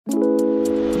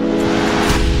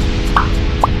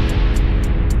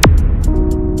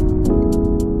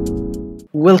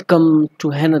Welcome to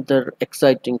another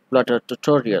exciting Flutter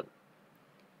tutorial.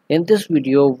 In this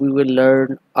video, we will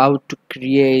learn how to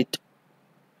create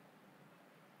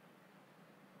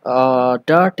a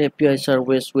Dart API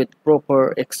service with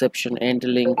proper exception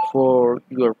handling for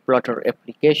your Flutter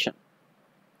application.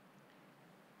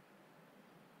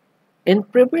 In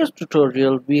previous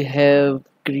tutorial, we have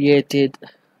created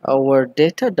our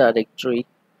data directory.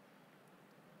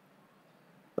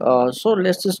 So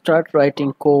let's start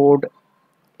writing code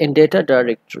in data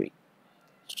directory.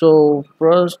 So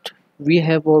first, we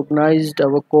have organized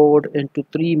our code into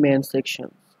three main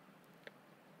sections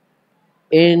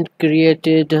and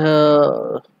created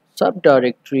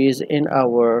subdirectories in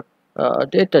our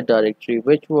data directory,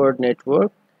 which were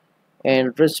network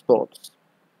and response.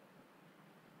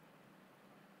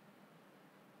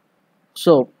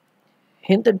 So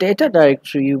in the data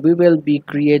directory, we will be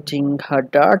creating a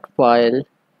Dart file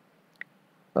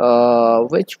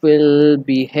which will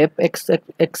be have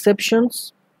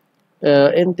exceptions.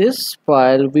 In this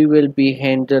file, we will be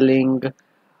handling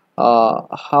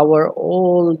our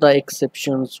all the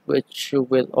exceptions which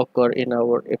will occur in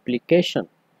our application.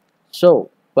 So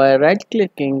by right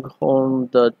clicking on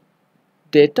the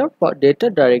data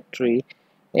directory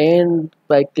and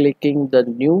by clicking the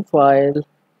new file,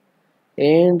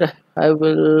 and I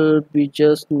will be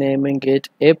just naming it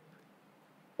app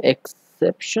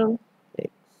exception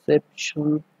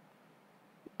exception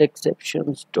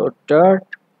exceptions.dart,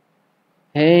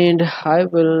 and I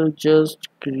will just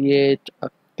create a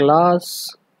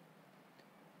class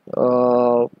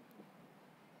uh,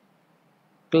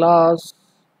 class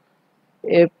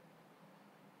app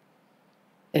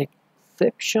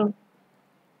exception,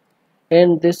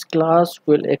 and this class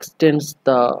will extend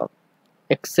the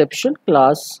exception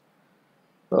class.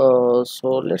 So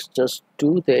let's just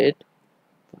do that.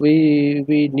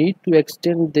 We need to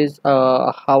extend this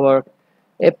our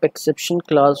app exception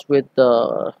class with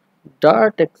the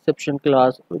Dart exception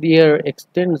class. Here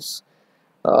extends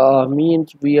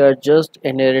means we are just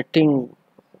inheriting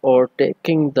or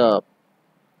taking the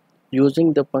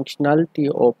using the functionality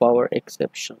of our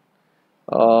exception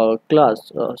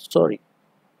class. Sorry,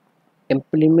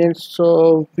 implements.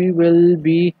 So we will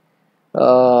be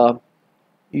uh,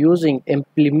 using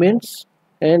implements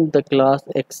and the class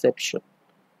exception.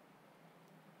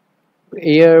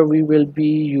 Here we will be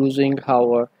using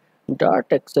our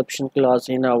Dart exception class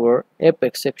in our app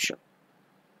exception.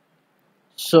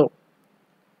 So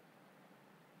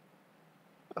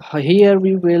here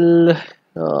we will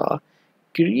uh,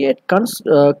 create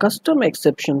custom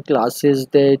exception classes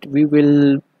that we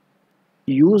will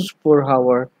use for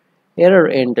our error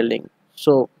handling.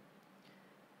 So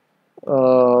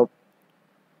uh,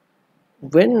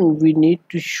 when we need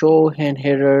to show an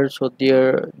error, so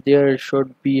there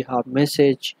should be a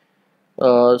message.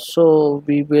 So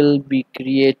we will be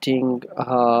creating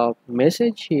a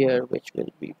message here which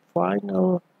will be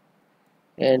final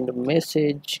and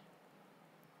message,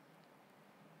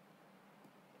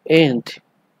 and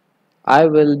I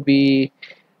will be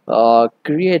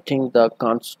creating the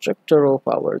constructor of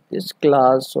our this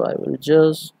class. So I will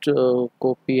just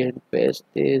copy and paste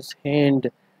this, and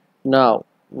now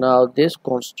this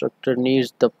constructor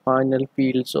needs the final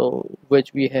field so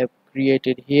which we have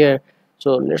created here.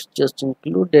 So let's just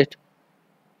include it.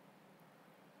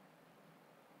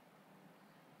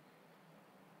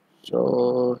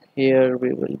 So here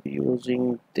we will be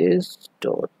using this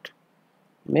dot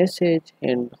message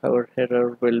and our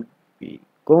header will be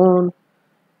gone.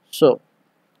 So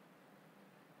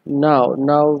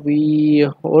now we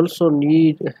also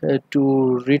need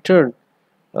to return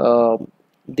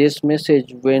this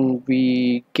message when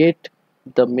we get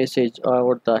the message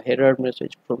or the error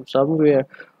message from somewhere.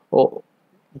 Oh,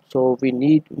 so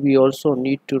we also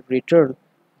need to return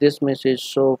this message.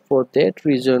 So for that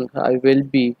reason I will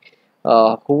be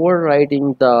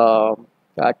overriding the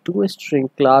toString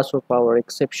class of our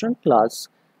exception class.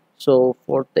 So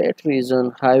for that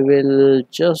reason I will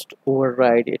just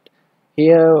override it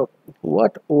here.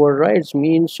 What overrides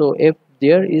means, so if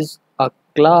there is a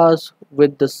class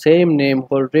with the same name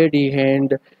already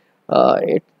and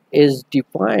it is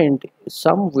defined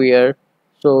somewhere,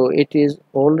 so it is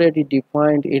already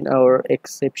defined in our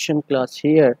exception class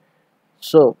here.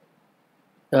 So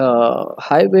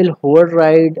I will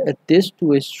override this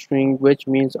to a string, which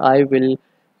means I will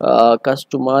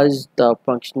customize the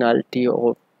functionality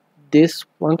of this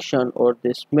function or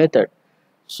this method.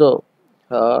 So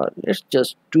let's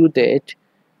just do that.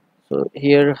 So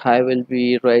here I will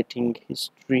be writing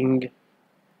string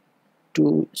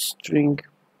to string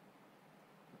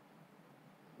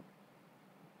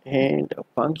and a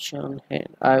function, and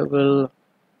I will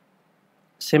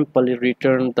simply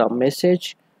return the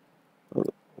message,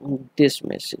 this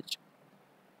message.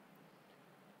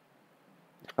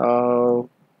 For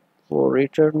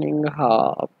returning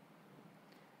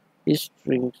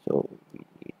string, so we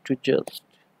need to just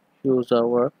use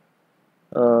our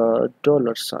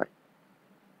dollar sign.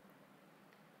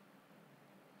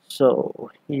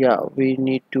 So yeah, we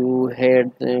need to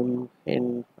head them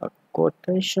in a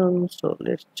quotation, so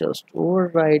let's just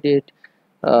override it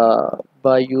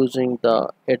by using the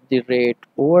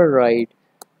override.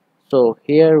 So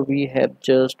here we have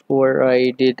just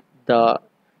overrided the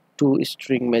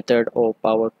toString method of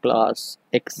our class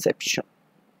exception.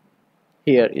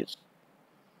 Here is,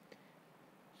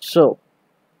 so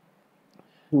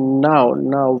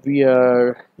now we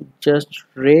are just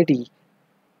ready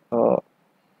uh,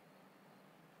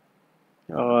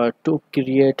 to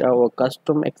create our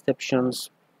custom exceptions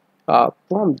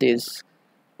from this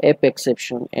app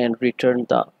exception and return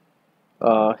the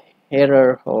uh,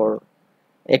 error or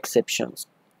exceptions.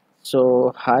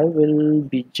 So I will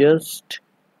be just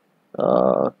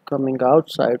coming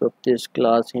outside of this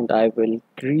class, and I will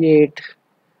create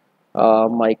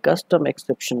my custom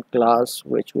exception class,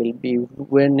 which will be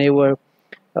whenever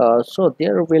so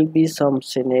there will be some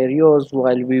scenarios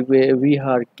while we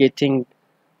are getting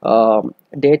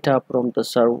data from the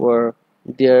server.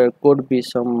 There could be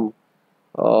some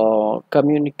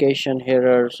communication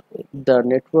errors, the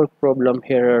network problem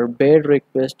error, bad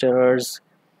request errors,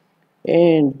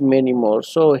 and many more.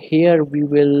 So here we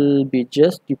will be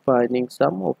just defining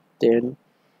some of them.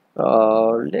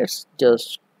 Let's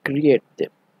just create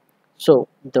them. So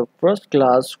the first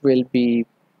class will be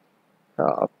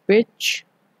fetch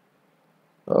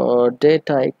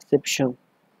data exception.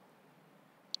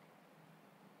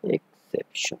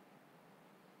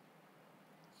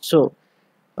 So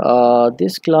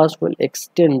this class will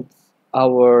extend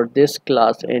our this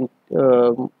class, and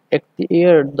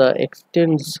here the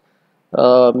extends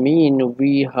mean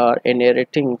we are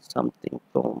inheriting something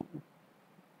from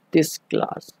this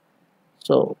class.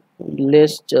 So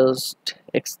let's just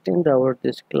extend our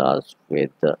this class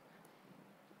with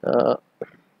our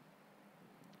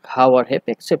app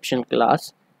exception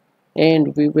class,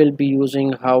 and we will be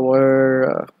using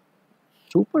our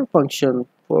super function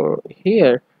for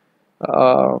here.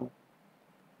 uh,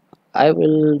 I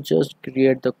will just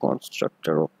create the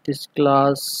constructor of this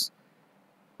class,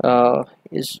 uh,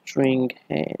 string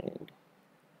and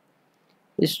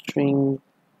string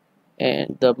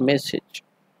and the message,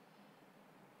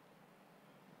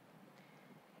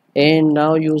 and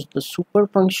now use the super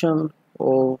function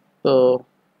of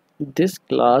this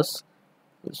class,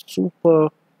 super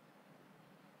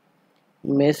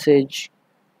message,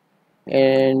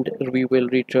 and we will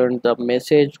return the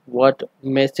message, what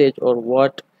message or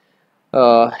what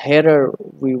error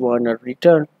we want to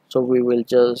return. So we will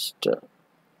just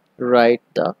write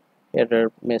the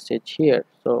error message here.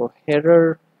 So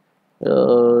error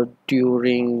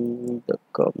during the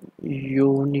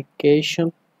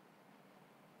communication,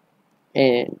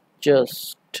 and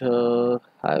just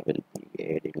I will be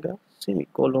adding a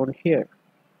semicolon here.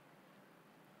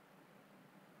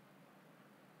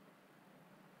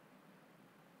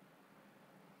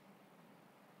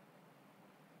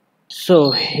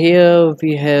 So here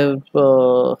we have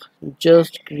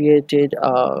just created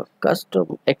a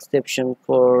custom exception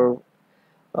for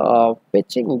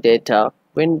fetching data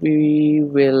when we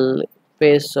will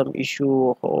face some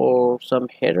issue or some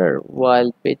error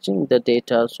while fetching the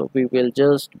data. So we will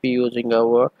just be using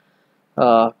our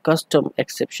custom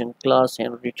exception class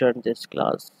and return this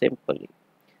class simply.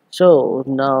 So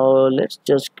now let's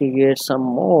just create some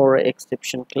more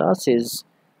exception classes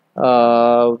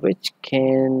which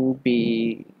can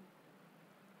be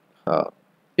uh,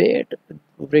 paid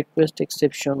request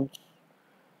exceptions.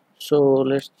 So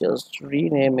let's just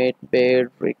rename it bad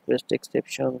request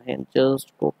exception and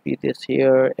just copy this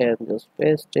here and just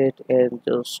paste it and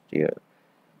just here.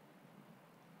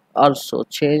 Also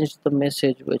change the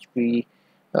message which we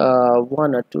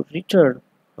wanted to return.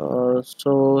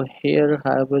 So here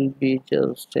I will be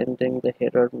just sending the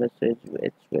error message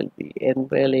which will be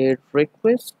invalid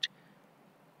request.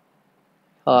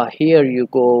 Here you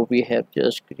go, we have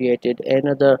just created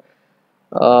another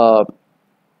uh,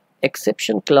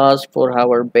 exception class for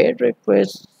our bad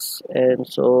requests, and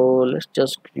so let's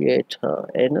just create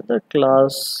another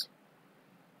class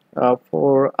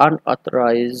for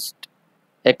unauthorized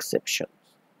exceptions.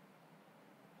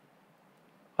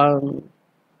 Unauthorized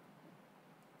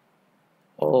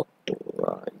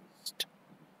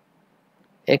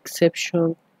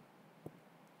exception,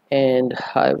 and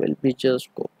I will be just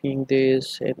copying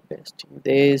this and pasting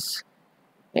this.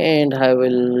 and I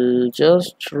will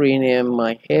just rename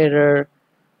my header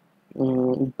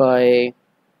by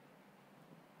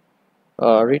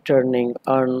returning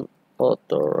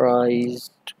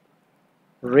unauthorized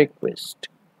request.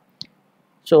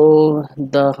 So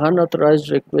the unauthorized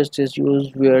request is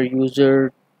used where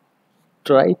user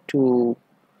try to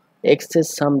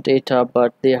access some data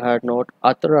but they are not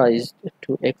authorized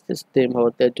to access them,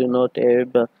 or they do not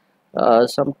have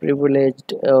some privileged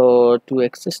to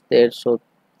access there. So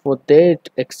for that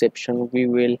exception we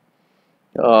will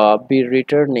be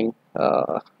returning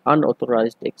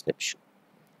unauthorized exception.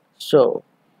 So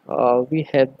we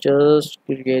have just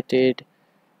created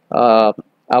uh,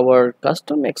 our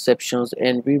custom exceptions,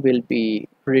 and we will be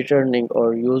returning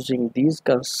or using these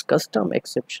custom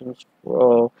exceptions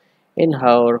in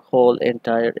our whole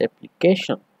entire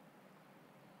application.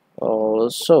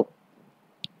 So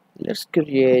let's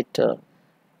create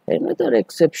another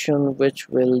exception which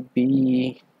will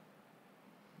be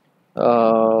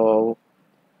uh,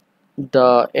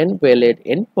 the invalid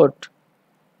input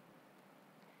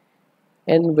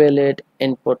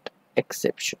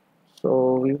exception.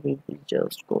 So we will be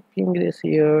just copying this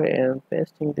here and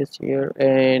pasting this here,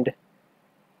 and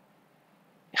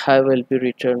I will be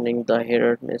returning the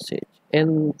error message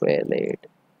invalid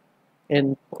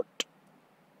input.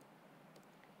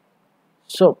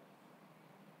 So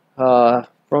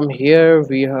from here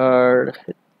we are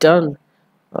done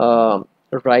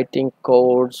writing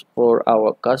codes for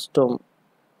our custom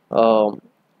um,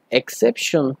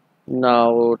 exception.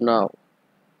 Now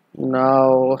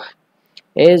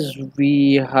as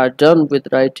we are done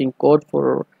with writing code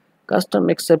for custom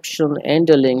exception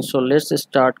handling, so let's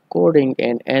start coding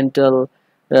and handle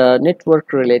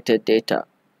network related data.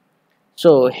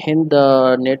 So in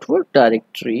the network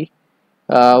directory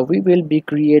we will be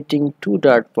creating two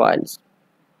Dart files,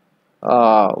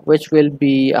 which will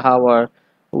be our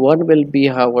one will be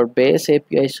our base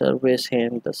API service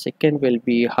and the second will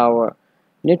be our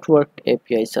network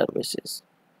API services.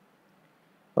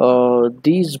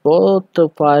 These both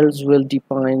files will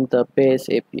define the base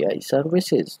API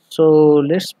services. So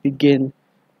let's begin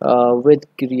with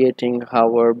creating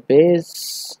our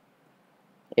base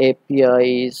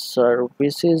API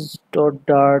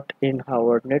services.dart in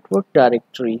our network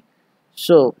directory.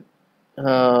 So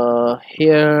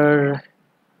here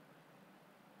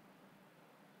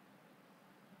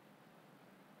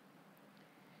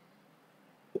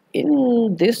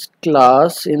in this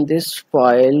class, in this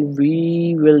file,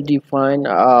 we will define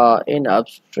an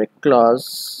abstract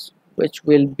class which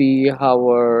will be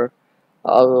our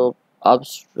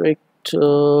abstract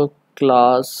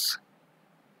class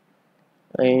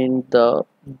in the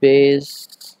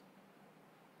base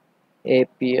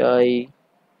API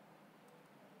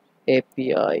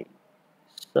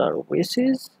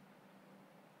services.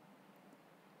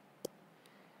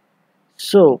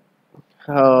 So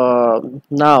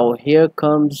now here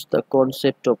comes the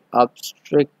concept of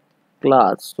abstract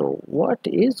class. So what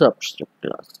is abstract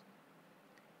class?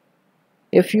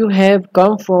 If you have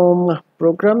come from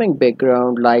programming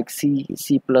background like C,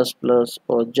 C++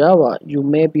 or Java, you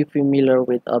may be familiar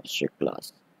with abstract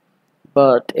class.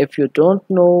 But if you don't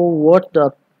know what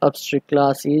the abstract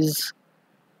class is,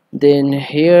 then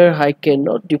here I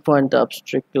cannot define the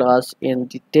abstract class in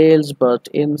details, but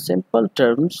in simple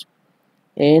terms,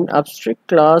 an abstract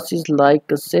class is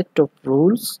like a set of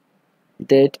rules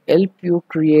that help you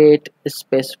create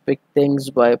specific things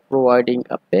by providing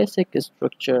a basic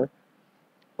structure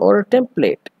or a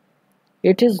template.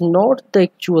 It is not the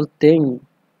actual thing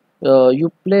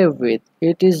you play with,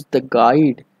 it is the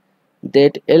guide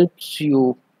that helps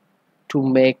you to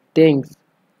make things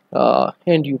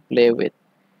and you play with.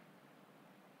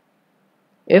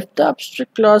 If the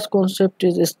abstract class concept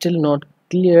is still not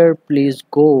clear, please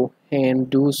go and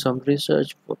do some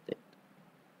research for it.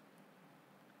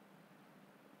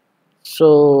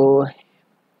 So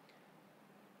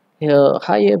here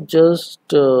I have just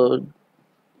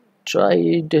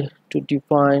tried to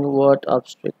define what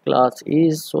abstract class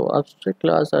is. So abstract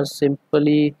class are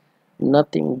simply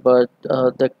nothing but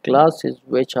the classes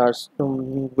which are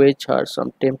some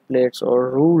templates or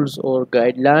rules or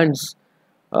guidelines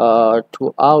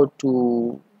to how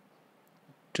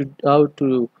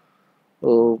to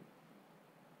uh,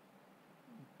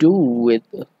 do with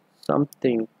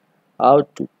something, how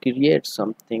to create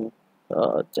something,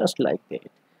 just like that.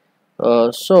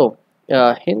 So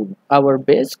in our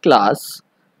base class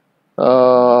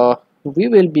we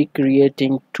will be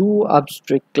creating two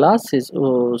abstract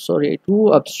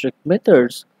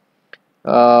methods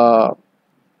uh,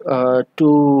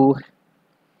 to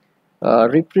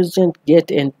represent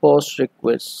get and post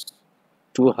requests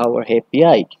to our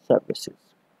API services.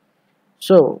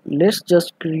 So let's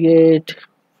just create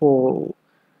for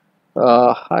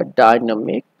a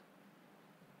dynamic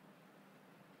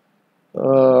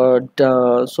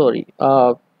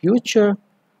future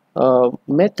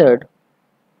method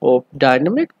of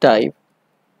dynamic type,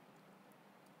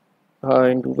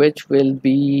 and which will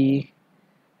be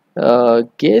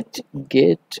get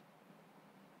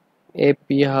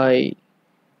API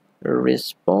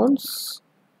response,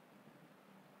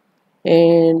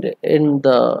 and in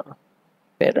the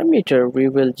parameter we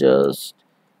will just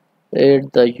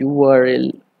add the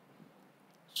URL.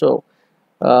 So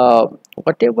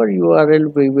whatever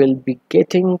URL we will be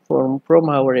getting from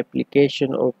our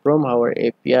application or from our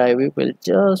API, we will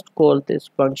just call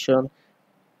this function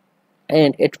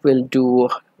and it will do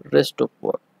rest of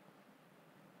work.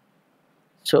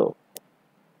 So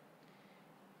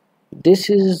this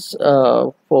is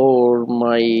for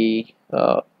my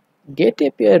get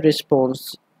API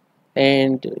response,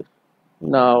 and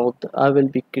now I will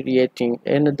be creating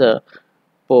another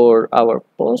for our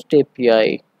post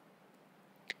API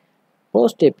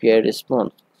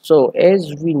response. So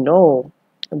as we know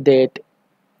that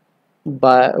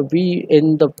by we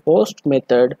in the post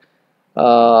method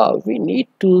we need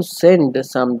to send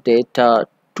some data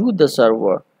to the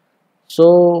server.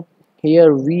 So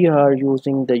here we are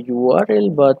using the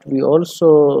URL, but we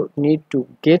also need to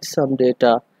get some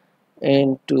data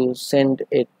and to send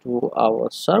it to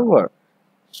our server.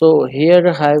 So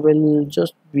here I will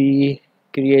just be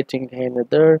creating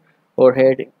another or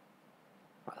heading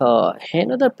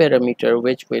another parameter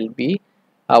which will be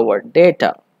our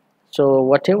data. So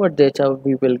whatever data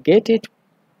we will get it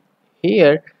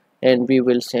here, and we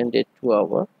will send it to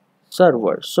our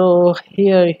server. So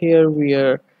here we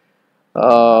are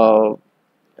uh,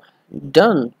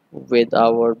 done with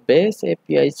our base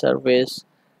API service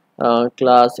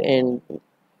class, and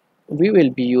we will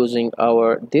be using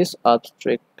our this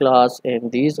abstract class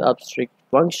and these abstract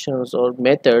functions or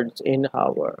methods in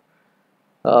our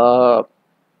uh,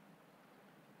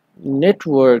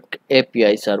 network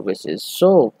API services.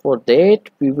 So for that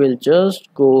we will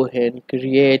just go and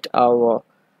create our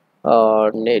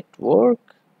network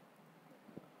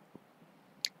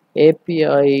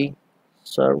API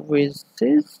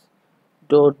services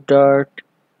dot.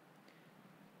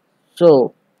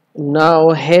 So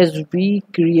now as we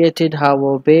created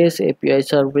our base API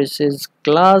services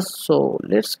class, so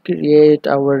let's create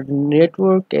our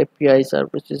network API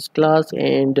services class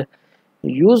and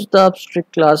use the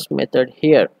abstract class method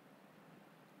here.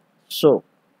 So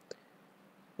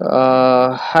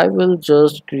I will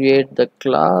just create the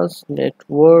class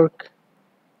network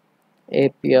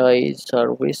API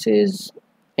services,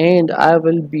 and I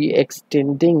will be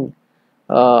extending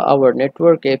our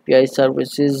network API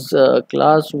services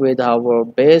class with our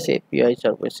base API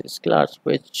services class,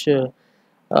 which we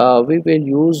will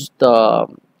use the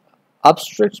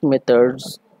abstract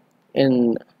methods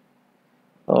in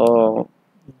uh,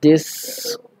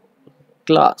 this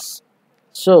class.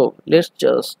 So let's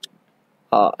just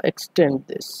extend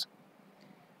this.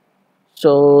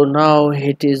 So now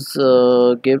it is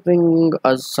giving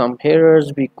us some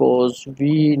errors because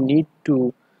we need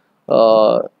to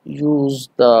use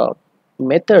the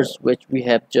methods which we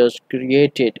have just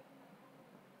created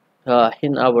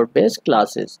in our base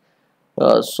classes.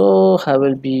 So I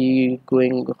will be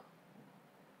going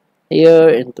here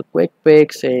into quick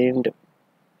fix and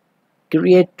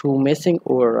create two missing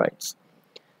overrides.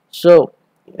 So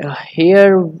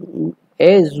here,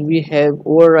 as we have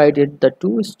overridden the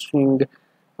toString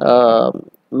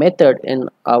method in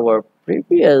our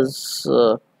previous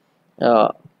uh,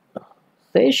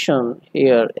 session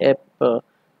here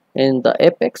in the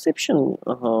app exception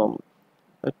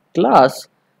class.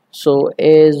 So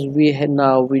as we have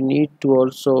now, we need to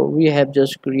also, we have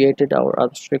just created our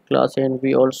abstract class, and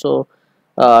we also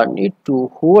need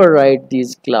to override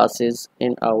these classes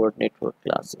in our network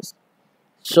classes.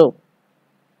 So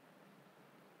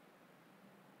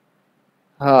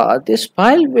this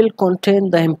file will contain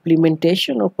the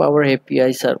implementation of our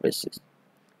API services.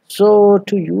 So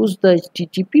to use the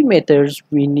HTTP methods,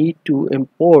 we need to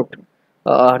import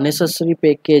necessary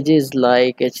packages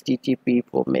like HTTP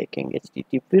for making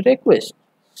HTTP requests.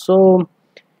 So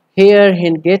here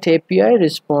in get API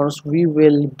response, we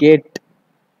will get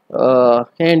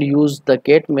and use the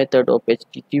get method of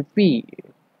HTTP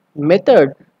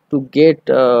method to get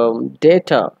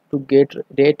data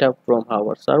from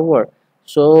our server.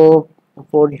 So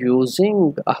for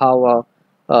using our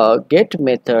get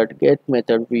method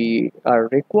we are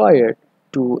required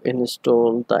to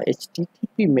install the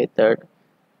HTTP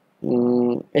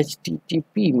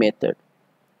method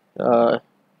uh,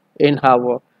 in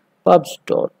our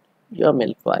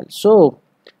pubs.yaml file. So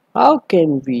How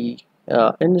can we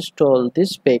install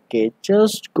this package?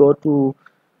 Just go to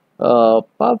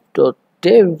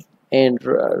pub.dev and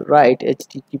write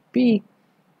http,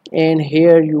 and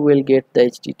here you will get the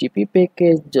http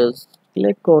package. Just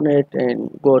click on it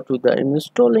and go to the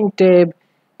installing tab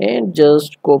and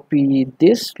just copy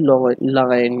this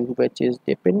line, which is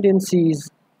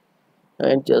dependencies,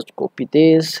 and just copy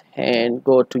this and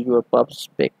go to your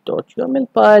pubspec.yml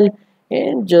file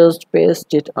and just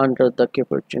paste it under the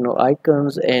cappuccino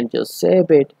icons and just save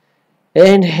it,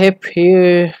 and hit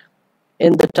here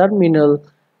in the terminal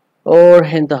or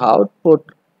in the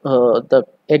output the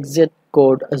exit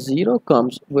code 0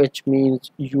 comes, which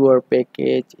means your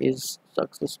package is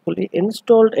successfully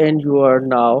installed and you are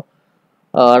now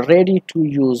ready to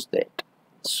use that.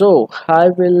 So I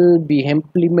will be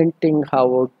implementing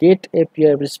our get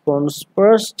API response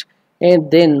first, and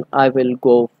then I will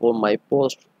go for my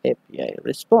post API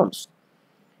response.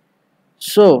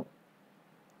 So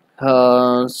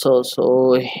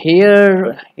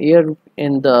here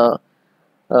in the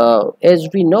as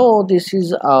we know, this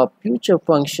is a future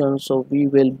function, so we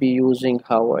will be using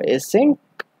our uh,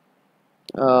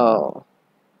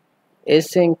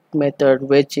 async method,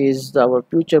 which is our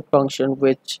future function,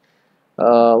 which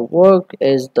work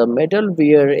as the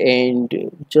middleware and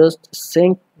just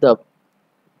sync the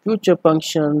future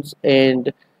functions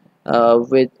and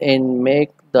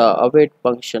make the await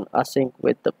function async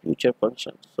with the future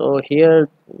function. So here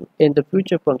in the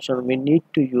future function we need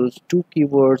to use two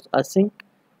keywords, async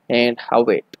and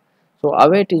await. So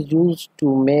await is used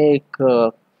to make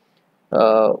uh,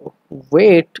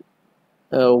 wait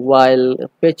while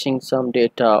fetching some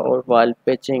data, or while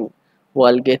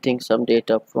getting some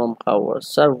data from our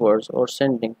servers or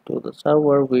sending to the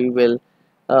server. We will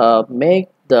make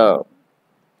the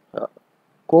uh,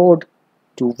 code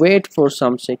to wait for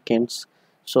some seconds,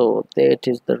 so that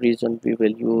is the reason we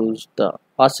will use the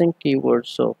async keyword,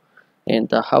 so and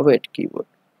the await keyword.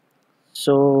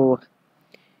 So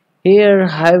here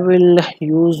I will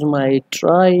use my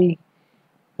try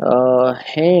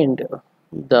and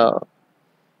the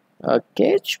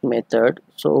catch method.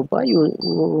 So by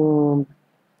using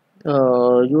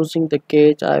the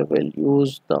catch, I will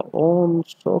use the on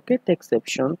socket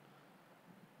exception,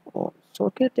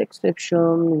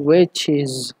 which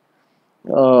is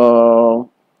uh,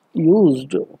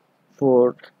 used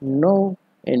for no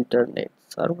internet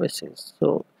services.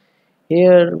 So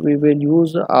here we will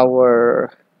use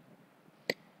our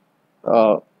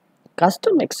uh,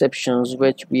 custom exceptions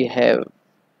which we have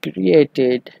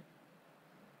created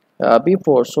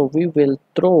before. So we will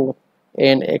throw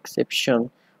an exception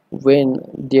when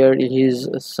there is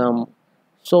some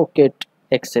socket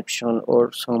exception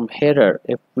or some error.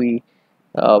 If we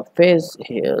face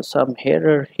here some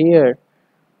error here,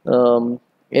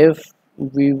 if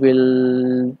we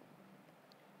will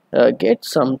get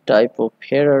some type of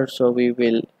error, so we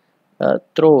will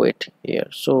throw it here.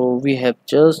 So we have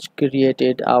just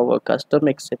created our custom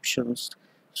exceptions,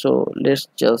 so let's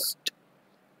just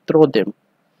throw them.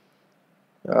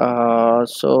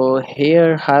 So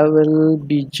here I will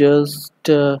be just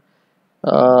throwing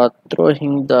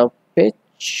the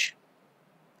fetch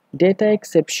data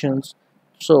exceptions.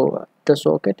 So the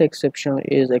socket exception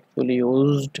is actually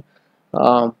used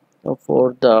um,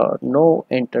 for the no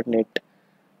internet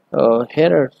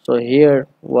error. So here,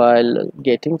 while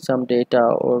getting some data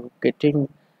or getting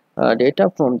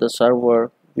data from the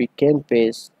server, we can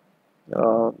face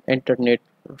internet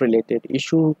related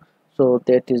issue, so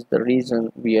that is the reason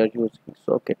we are using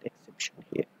socket exception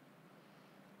here.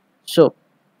 So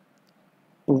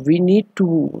we need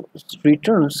to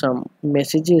return some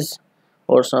messages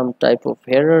or some type of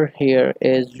error here,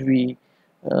 as we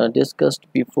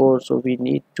discussed before. So we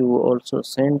need to also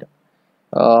send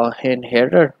an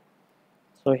error.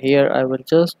 So here I will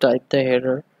just type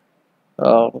the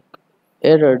uh,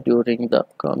 error during the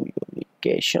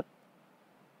communication.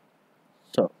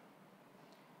 So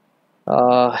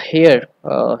here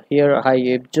I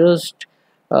have just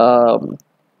um,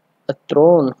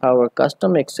 thrown our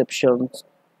custom exceptions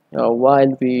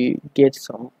while we get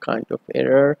some kind of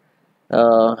error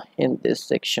in this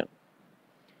section.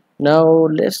 Now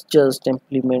let's just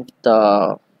implement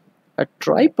the a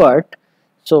try part.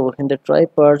 So in the try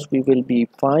parts we will be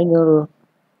final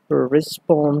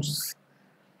response,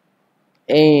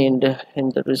 and in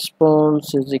the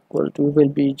response is equal to, we will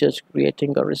be just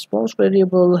creating a response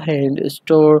variable and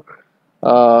store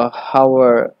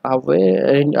our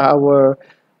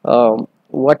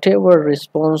whatever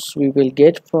response we will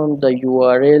get from the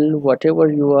URL, whatever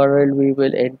URL we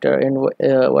will enter in,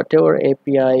 whatever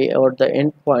API or the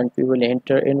endpoint we will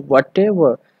enter in,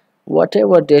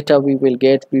 whatever data we will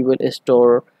get, we will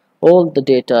store all the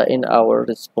data in our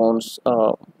response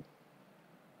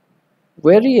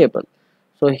variable.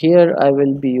 So here I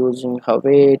will be using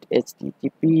await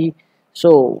http.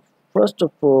 So first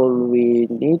of all, we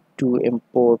need to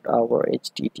import our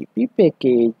http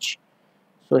package.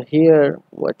 So here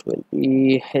what will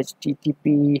be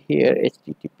http, here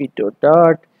http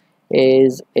dot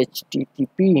is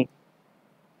http.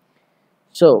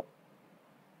 So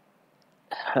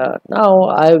now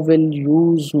I will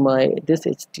use my this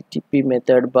http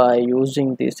method by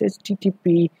using this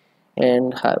http,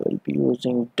 and I will be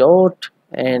using dot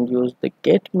and use the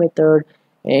get method,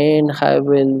 and I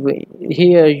will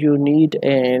here you need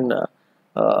an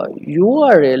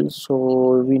URL,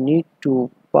 so we need to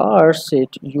parse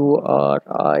it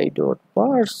URI dot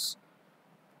parse.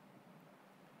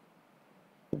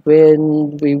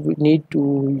 When we need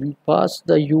to pass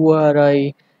the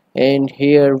URI, and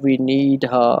here we need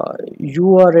a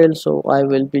URL, so I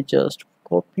will be just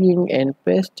copying and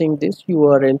pasting this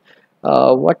URL.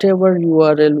 Whatever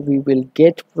URL we will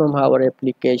get from our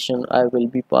application, I will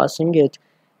be passing it,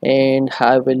 and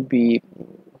I will be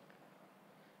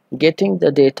getting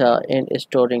the data and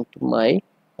storing to my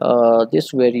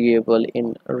this variable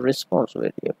in response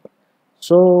variable.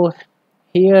 So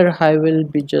here I will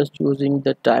be just using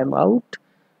the timeout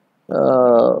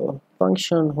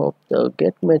function of the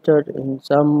get method in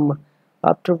some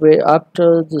after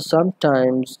the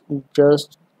sometimes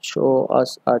just show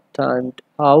us a timed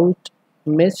out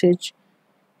message.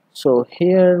 So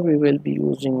here we will be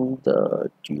using the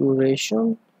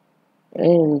duration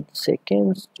and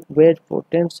seconds, wait for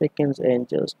 10 seconds and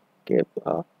just give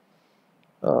a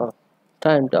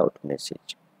timed out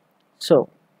message. So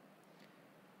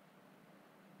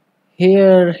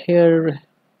here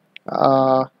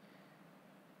uh,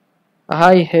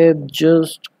 I have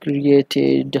just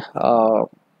created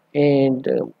and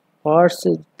parsed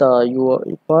the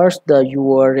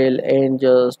URL and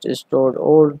just stored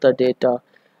all the data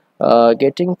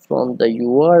getting from the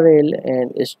URL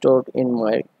and stored in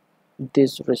my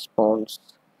this response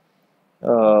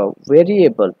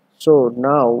variable. So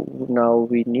now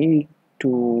we need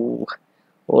to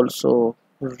also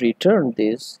return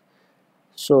this.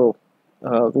 So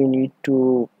we need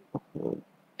to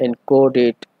encode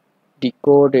it,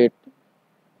 decode it,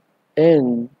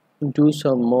 and do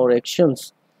some more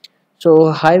actions.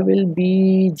 So I will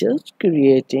be just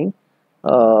creating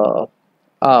a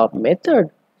method,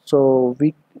 so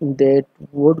we that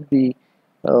would be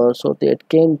so that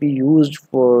can be used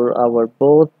for our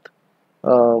both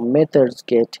methods,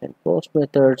 get and post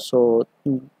methods. So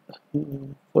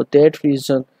for that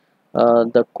reason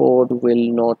the code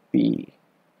will not be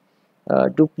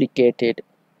duplicated.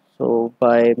 So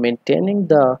by maintaining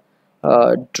the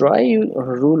dry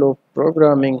rule of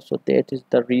programming, so that is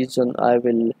the reason I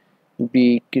will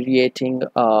be creating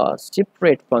a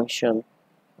separate function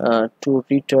to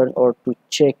return or to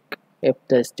check if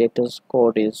the status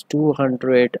code is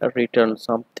 200, return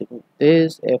something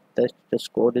this. If the status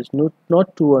code is not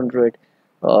 200,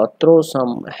 throw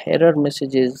some error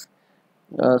messages.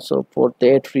 So for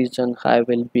that reason I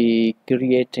will be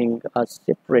creating a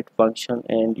separate function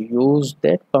and use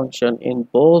that function in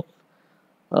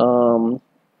um,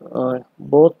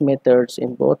 both methods.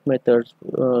 In both methods,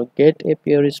 get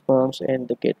API response and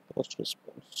the get post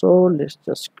response. So let's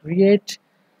just create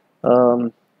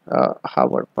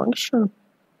our function.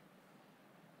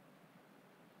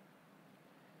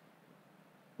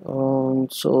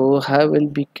 So I will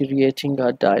be creating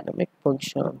a dynamic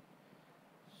function.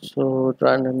 So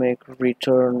dynamic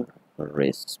return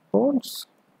response,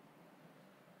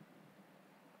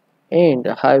 and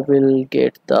I will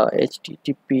get the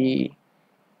http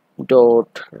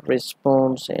dot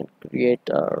response and create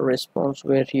a response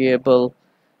variable.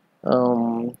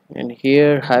 And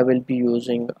here I will be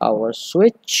using our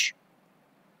switch.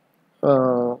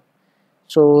 Uh,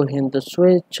 so in the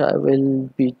switch I will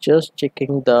be just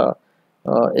checking the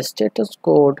status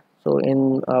code. So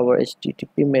in our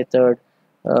http method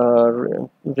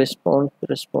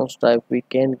response type, we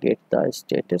can get the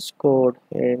status code,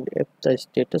 and if the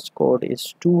status code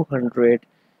is 200,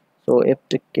 so if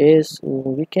the case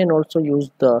we can also use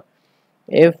the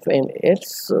if and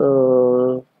else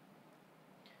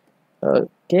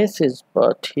cases,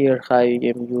 but here I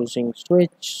am using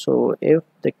switch. So if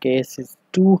the case is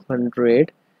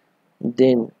 200,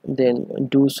 then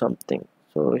do something.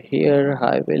 So here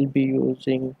I will be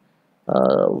using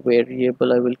a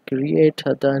variable. I will create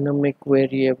a dynamic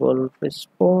variable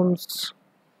response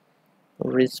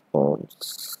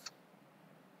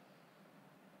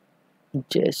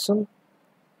JSON,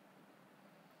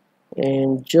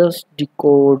 and just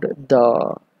decode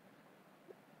the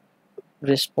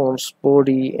response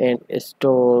body and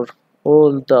store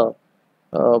all the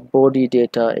body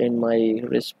data in my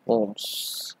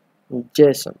response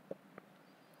JSON.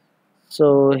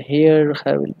 So here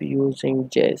I will be using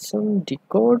JSON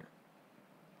decode,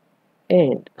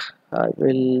 and I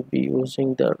will be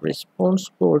using the response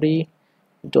body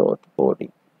dot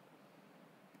body,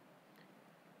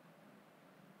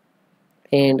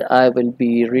 and I will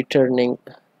be returning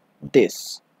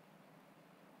this.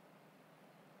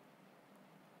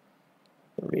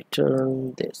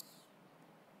 Return this.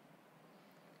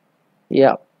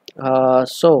 Yeah.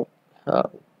 So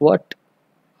what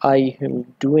I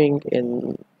am doing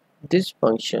in this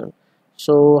function,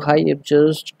 so I have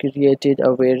just created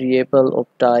a variable of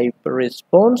type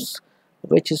response,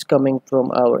 which is coming from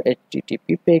our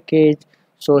HTTP package.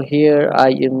 So here I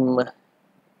am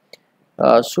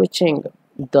switching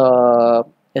the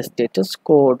status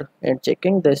code and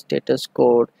checking the status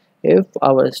code. If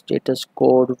our status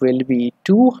code will be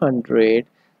 200,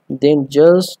 then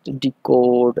just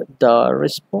decode the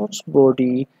response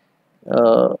body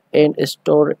and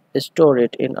store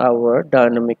it in our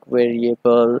dynamic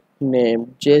variable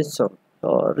named JSON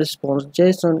or response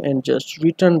JSON, and just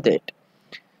return that.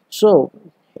 So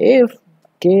if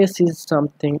case is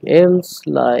something else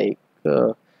like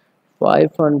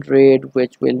 500,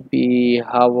 which will be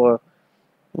our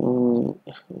mm,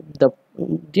 the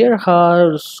there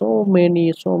are so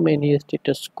many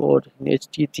status code in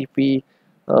HTTP.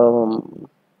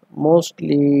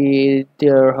 Mostly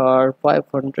there are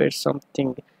 500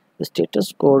 something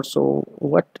status code. So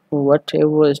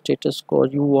whatever status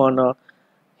code you wanna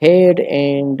head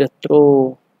and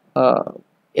throw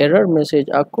error message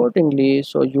accordingly,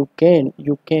 so you can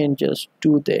just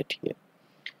do that here.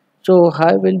 So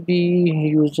I will be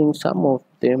using some of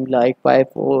them like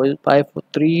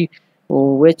 503,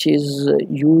 which is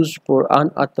used for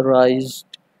unauthorized,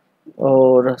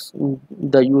 or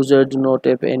the user do not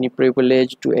have any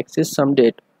privilege to access some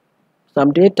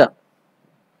data.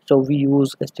 So we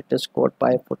use a status code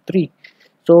 543.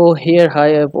 So here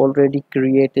I have already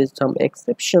created some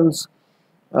exceptions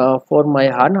for my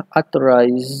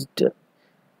unauthorized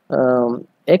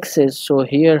access. So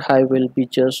here I will be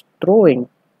just throwing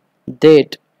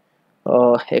that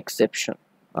exception,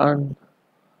 unauthorized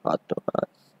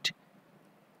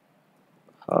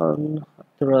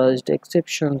unauthorized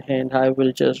exception, and I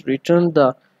will just return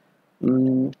the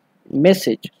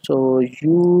message. So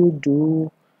you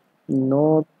do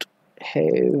not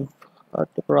have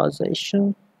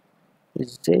authorization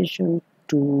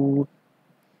to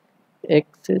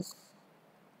access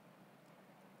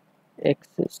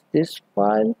this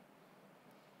file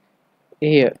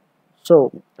here.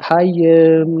 So I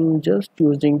am just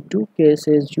using two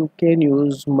cases. You can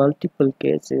use multiple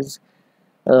cases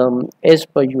as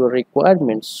per your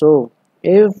requirements. So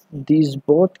if these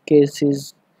both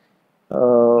cases,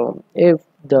 if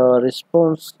the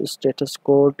response status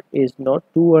code is not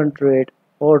 200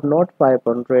 or not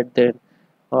 500, then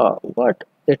what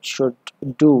it should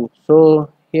do.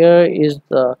 So here is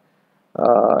the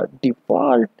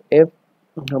default. If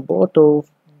both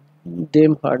of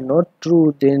them are not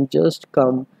true, then just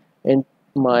come in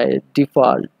my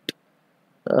default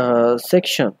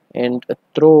section and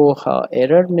throw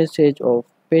error message of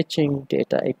fetching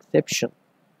data exception.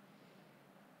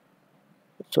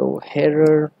 So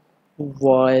error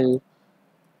while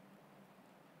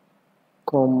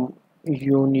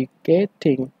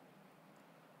communicating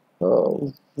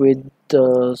with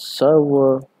the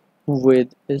server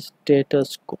with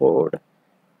status code,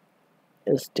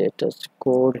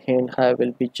 and I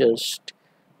will be just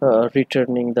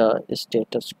returning the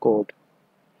status code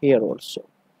here also.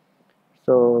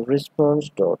 So response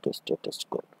dot status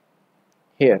code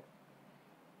here.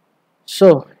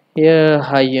 So here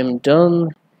I am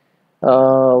done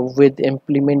with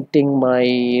implementing my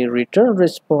return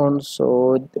response.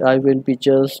 So I will be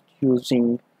just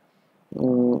using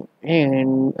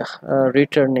and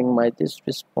returning my this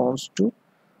response to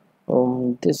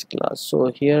this class.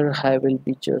 So here I will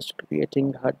be just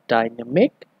creating a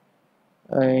dynamic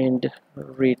and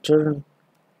return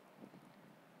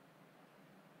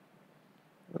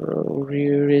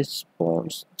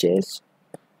response JS,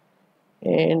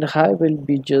 and I will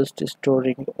be just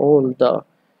storing all the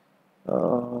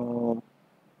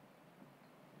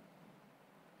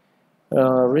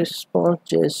response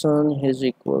JSON is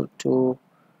equal to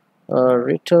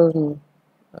return,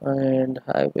 and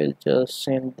I will just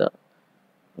send the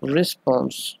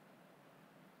response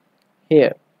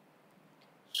here.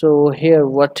 So here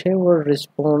whatever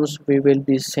response we will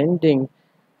be sending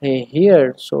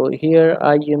here, so here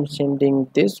I am sending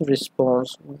this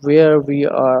response where we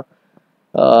are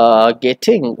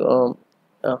getting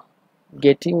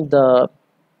getting the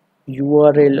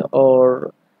URL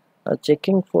or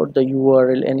checking for the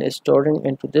URL and storing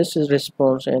into this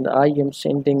response, and I am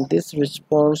sending this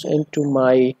response into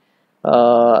my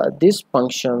this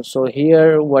function. So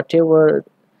here whatever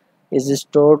is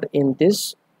stored in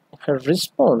this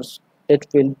response, it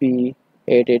will be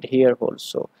added here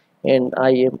also. And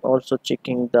I am also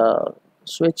checking the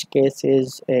switch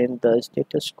cases and the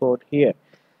status code here.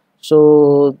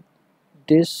 So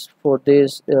this for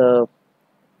this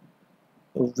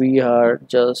we are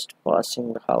just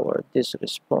passing our this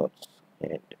response.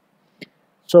 And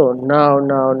so now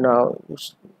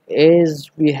as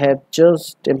we have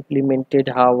just implemented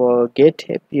our get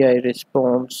API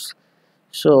response,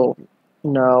 so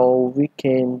now we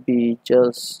can be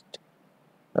just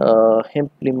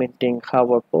implementing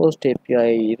our post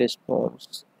API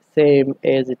response same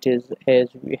as it is as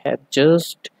we have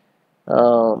just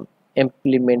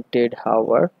implemented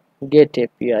our get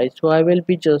API. So I will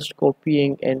be just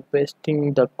copying and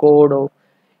pasting the code of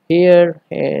here,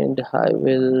 and I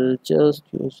will just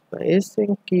use the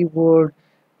async keyword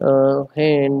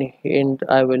and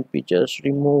I will be just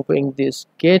removing this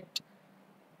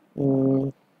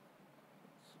um,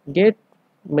 get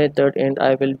method, and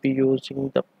I will be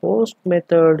using the post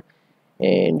method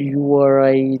and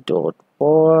URI dot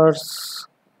parse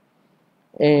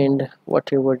and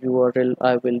whatever URL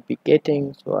I will be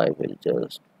getting. So I will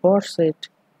just parse it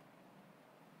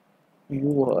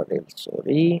URL,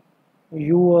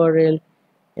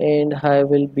 and I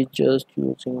will be just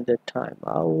using the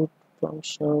timeout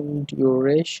function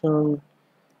duration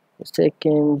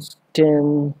seconds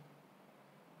 10,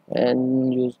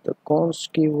 and use the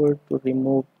const keyword to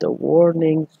remove the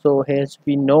warning. So as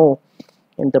we know,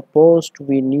 in the post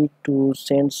we need to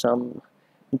send some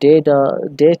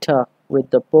data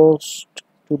with the post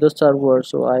to the server.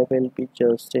 So I will be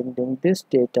just sending this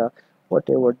data.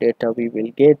 Whatever data we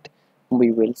will get,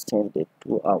 we will send it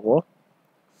to our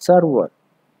server.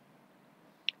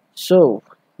 So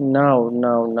now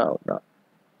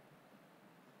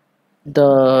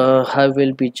the I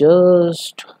will be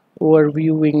just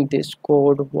overviewing this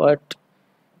code what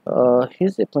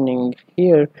is happening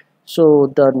here. So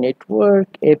the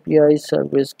network API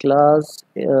service class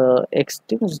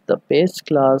extends the base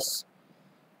class,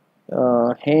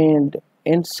 and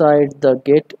inside the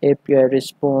get API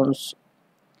response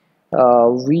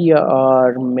we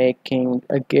are making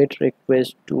a get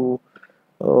request to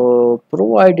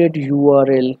provided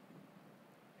URL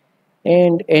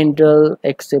and handle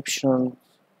exceptions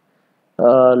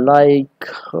like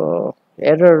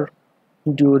error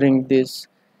during this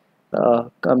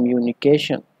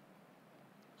communication.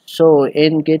 So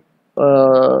in get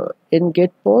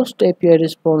post API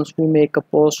response, we make a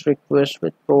post request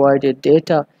with provided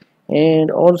data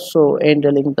and also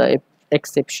handling the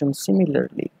exception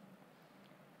similarly.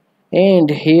 And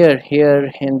here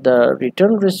in the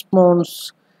return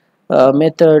response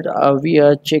method, we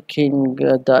are checking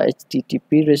the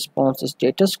HTTP response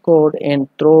status code and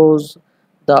throws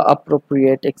the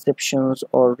appropriate exceptions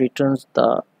or returns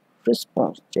the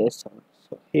response JSON.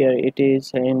 So here it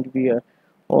is, and we are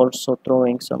also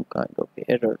throwing some kind of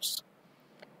errors.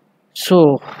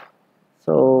 So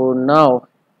now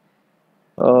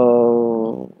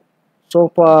uh, so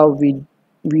far we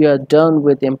are done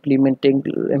with implementing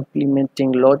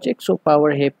logic. So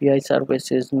Power API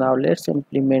services. Now let's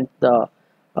implement the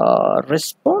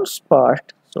response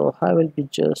part. So I will be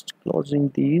just closing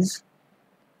these,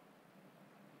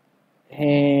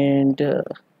 and uh,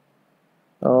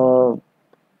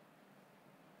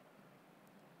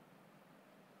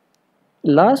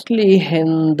 lastly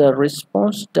in the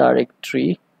response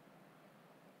directory,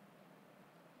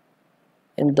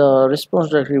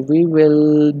 we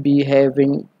will be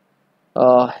having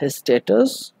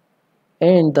status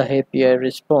and the API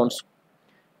response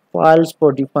files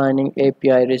for defining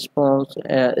API response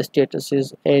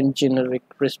statuses and generic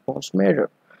response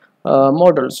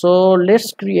model. So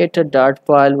let's create a Dart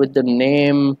file with the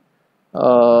name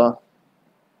uh,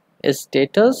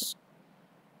 status.dart.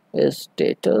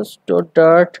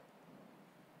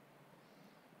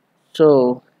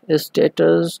 So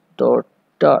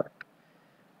status.dart,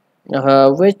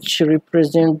 which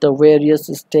represent the various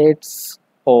states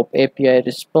of API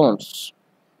response,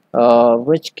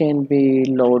 which can be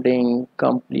loading,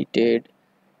 completed,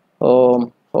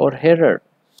 or error.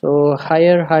 So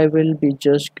here I will be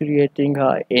just creating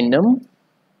a enum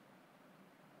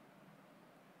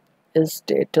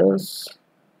status,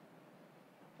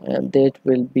 and that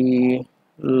will be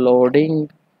loading,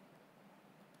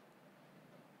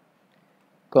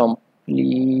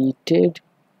 completed,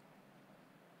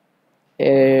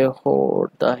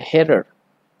 or the error.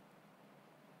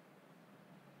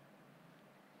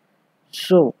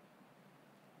 So,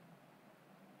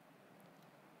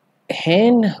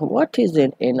 what is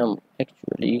an enum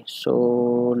actually?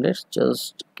 So let's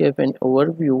just give an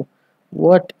overview.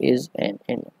 What is an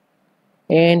enum?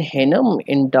 An enum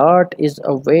in Dart is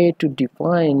a way to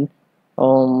define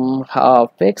a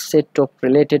fixed set of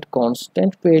related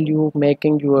constant value,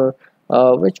 making your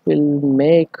which will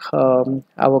make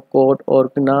our code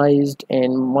organized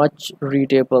and much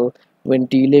readable when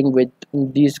dealing with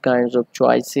these kinds of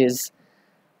choices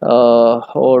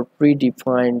or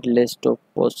predefined list of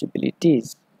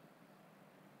possibilities.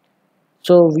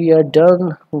 So we are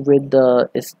done with the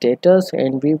status,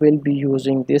 and we will be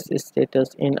using this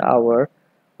status in our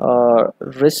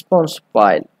response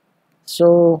file.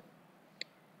 So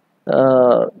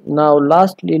now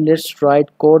lastly, let's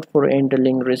write code for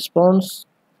handling response,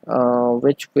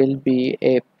 which will be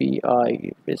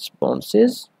API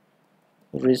responses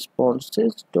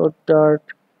dot.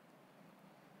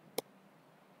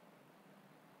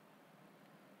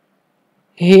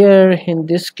 Here in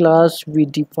this class we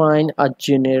define a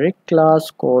generic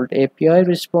class called API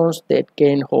response that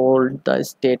can hold the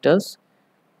status,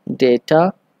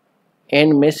 data,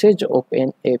 and message of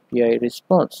an API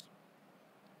response.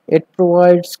 It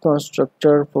provides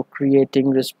constructor for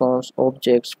creating response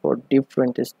objects for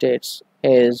different states,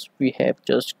 as we have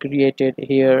just created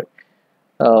here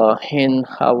in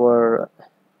our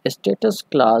status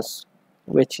class,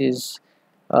 which is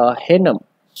enum.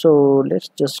 So let's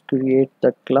just create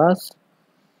the class.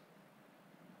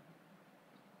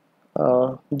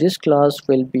 This class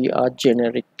will be a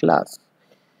generic class.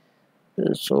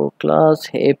 So class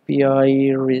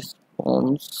API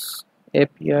response,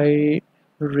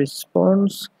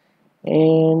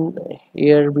 and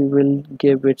here we will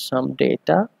give it some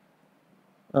data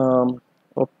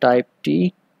of type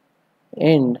T,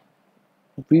 and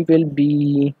we will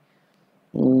be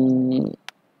mm,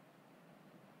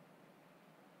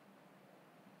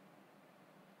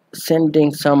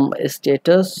 sending some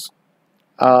status,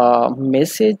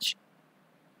 message,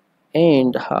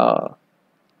 and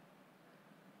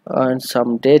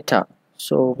some data.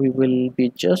 So we will be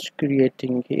just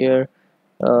creating here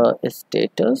a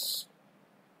status.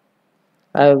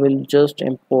 I will just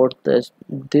import this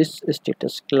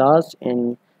status class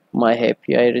in my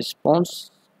API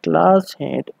response class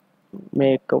and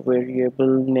make a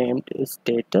variable named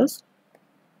status.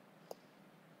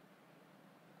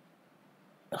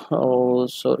 Oh,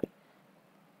 sorry.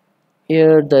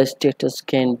 Here the status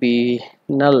can be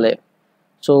null.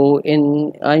 So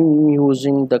I'm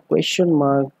using the question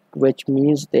mark, which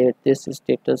means that this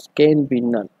status can be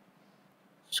null.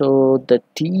 So the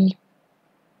T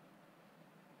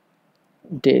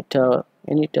data,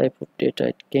 any type of data,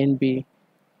 it can be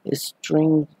a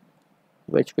string,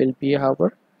 which will be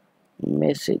our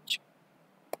message.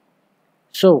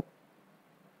 So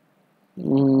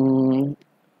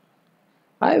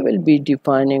I will be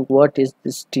defining what is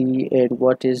this T and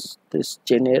what is this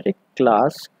generic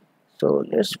class. So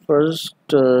let's first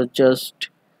just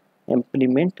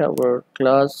implement our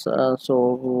class.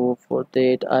 So for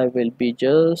that I will be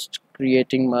just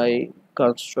creating my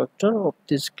constructor of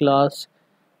this class,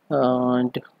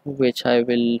 and which I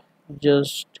will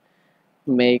just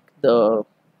make the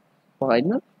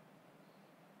final,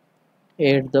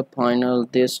 add the final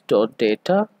this dot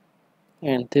data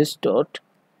and this dot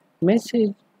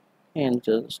message, and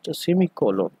just a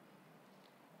semicolon.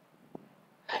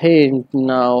 And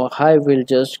now I will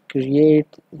just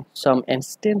create some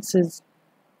instances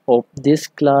of this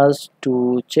class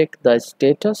to check the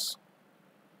status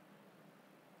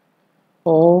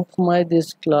of my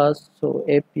this class. So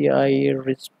API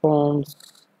response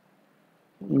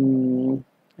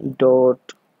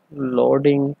dot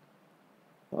loading,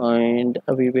 and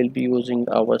we will be using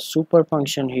our super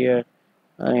function here,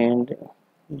 and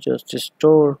just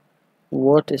store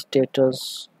what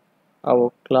status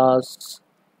our class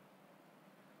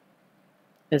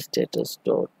status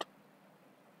dot.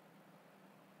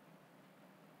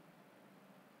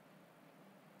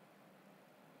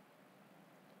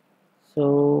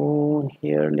 So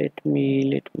here let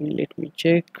me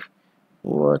check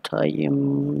what I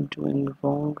am doing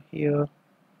wrong here.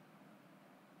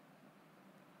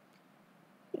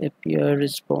 API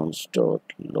response dot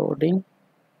loading,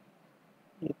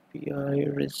 API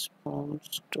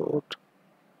response dot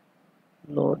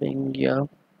loading, yeah,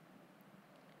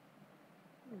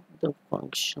 the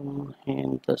function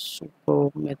and the super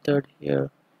method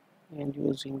here, and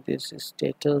using this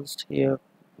status here,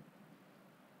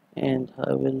 and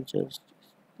I will just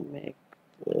make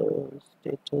the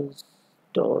status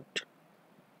dot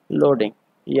loading,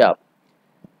 yeah.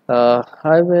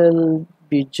 I will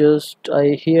be just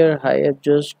I have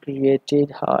just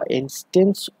created an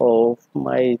instance of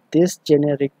my this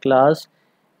generic class.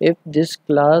 If this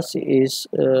class is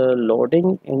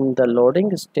loading in the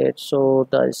loading state, so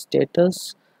the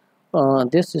status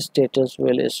this status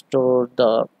will store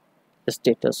the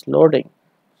status loading.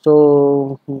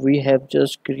 So we have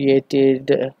just created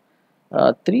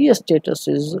three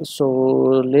statuses, so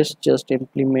let's just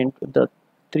implement the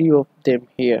three of them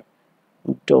here.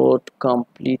 Dot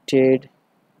completed,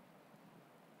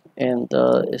 and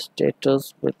the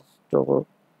status will store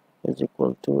is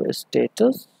equal to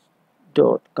status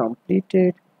dot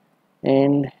completed,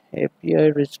 and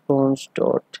API response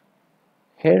dot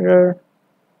header.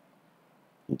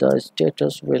 The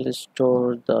status will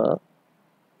store the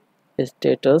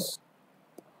status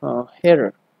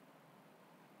header.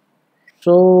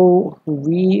 So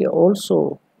we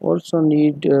also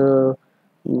need to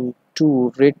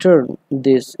return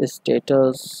this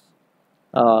status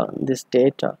this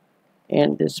data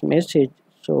and this message.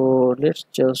 So let's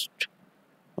just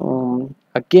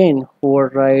again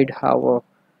override our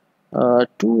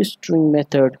toString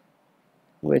method,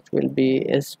 which will be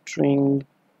a string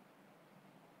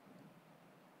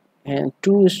and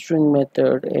toString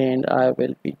method, and I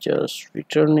will be just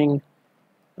returning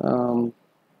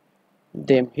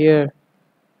them here,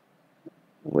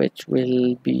 which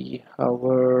will be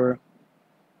our,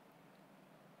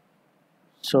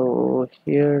 so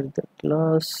here the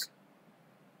class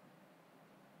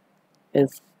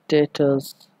is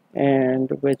status, and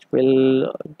which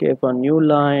will give a new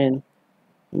line,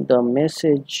 the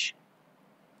message,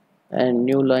 and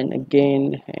new line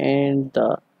again, and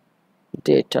the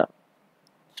data.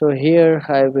 So here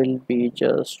I will be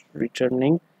just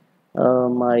returning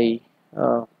my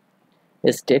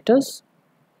status,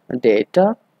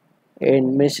 data,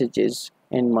 and messages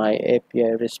in my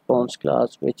API response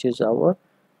class, which is our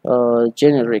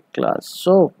generic class.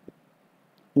 So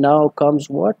now comes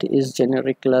what is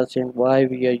generic class and why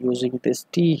we are using this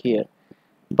T here.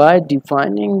 By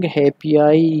defining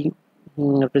API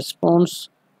response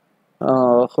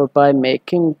or by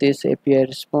making this API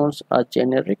response a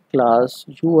generic class,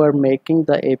 you are making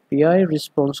the API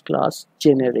response class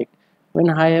generic. When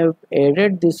I have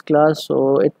added this class,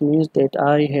 so it means that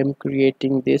I am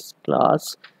creating this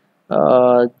class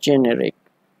generic.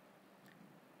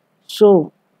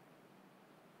 So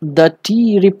the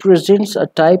T represents a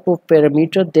type of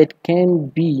parameter that can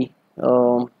be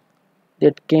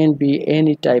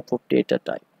any type of data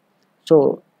type.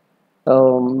 So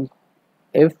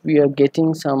if we are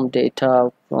getting some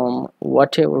data from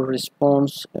whatever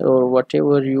response or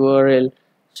whatever URL,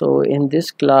 so in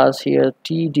this class here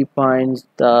T defines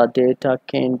the data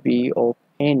can be of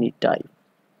any type,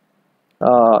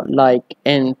 like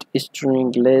int,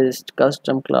 string, list,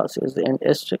 custom classes, and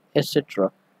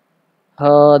etc.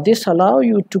 This allow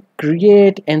you to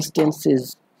create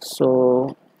instances.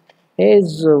 So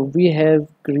as we have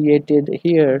created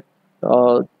here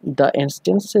the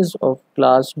instances of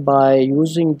class by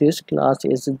using this class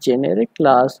as a generic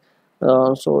class,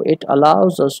 so it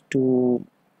allows us to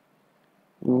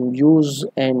use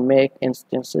and make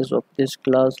instances of this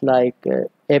class, like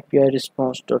API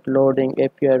response dot loading,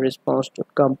 API response dot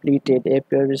completed,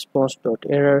 API response dot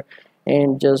error,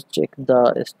 and just check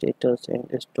the status and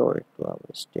store it to our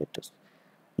status.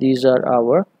 These are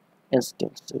our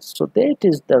instances. So that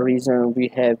is the reason we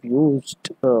have used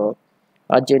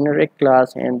a generic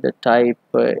class and the type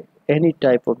any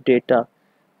type of data.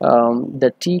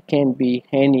 The T can be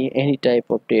any type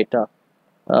of data,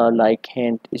 like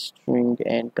int, string,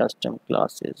 and custom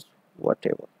classes,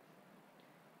 whatever.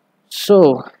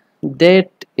 So that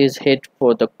is it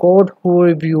for the code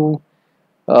overview.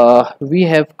 We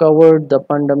have covered the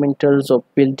fundamentals of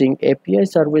building API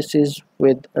services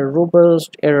with a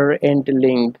robust error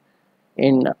handling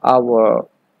in our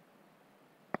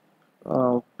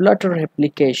Flutter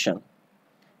application.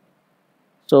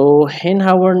 So in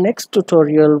our next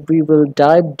tutorial, we will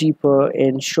dive deeper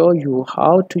and show you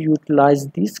how to utilize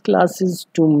these classes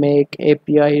to make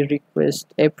API requests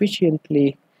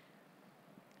efficiently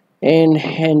and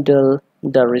handle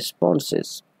the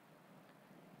responses.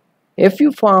 If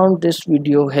you found this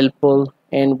video helpful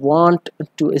and want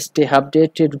to stay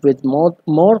updated with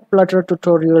more Flutter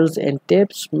tutorials and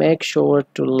tips, make sure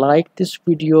to like this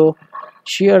video,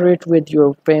 share it with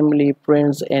your family,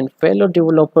 friends, and fellow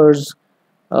developers,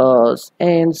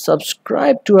 and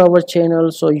subscribe to our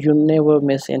channel so you never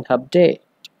miss an update.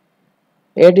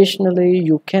 Additionally,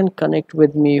 you can connect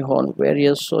with me on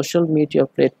various social media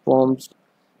platforms.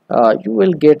 You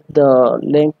will get the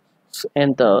links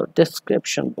in the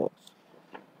description box.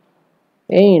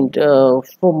 And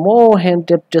for more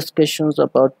in-depth discussions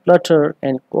about Flutter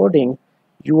and coding,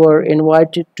 you are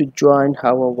invited to join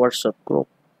our WhatsApp group.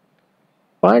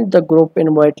 Find the group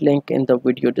invite link in the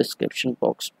video description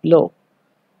box below.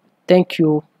 Thank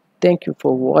you. Thank you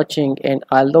for watching, and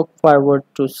I look forward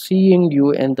to seeing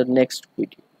you in the next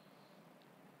video.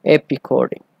 Happy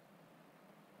coding.